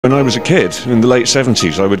When I was a kid, in the late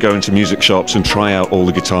 70s, I would go into music shops and try out all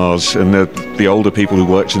the guitars, and the older people who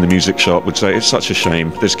worked in the music shop would say, it's such a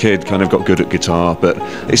shame, this kid kind of got good at guitar, but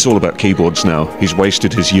it's all about keyboards now, he's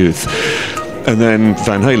wasted his youth. And then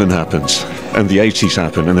Van Halen happens, and the 80s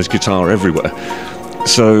happen, and there's guitar everywhere.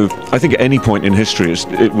 So I think at any point in history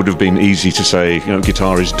it would have been easy to say, you know,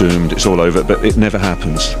 guitar is doomed, it's all over, but it never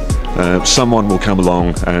happens. Someone will come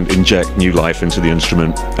along and inject new life into the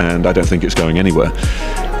instrument, and I don't think it's going anywhere.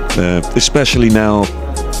 Especially now,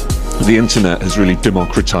 the internet has really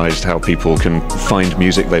democratized how people can find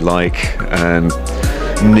music they like, and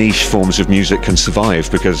niche forms of music can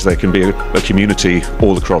survive because there can be a community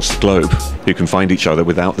all across the globe who can find each other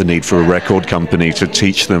without the need for a record company to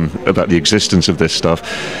teach them about the existence of this stuff.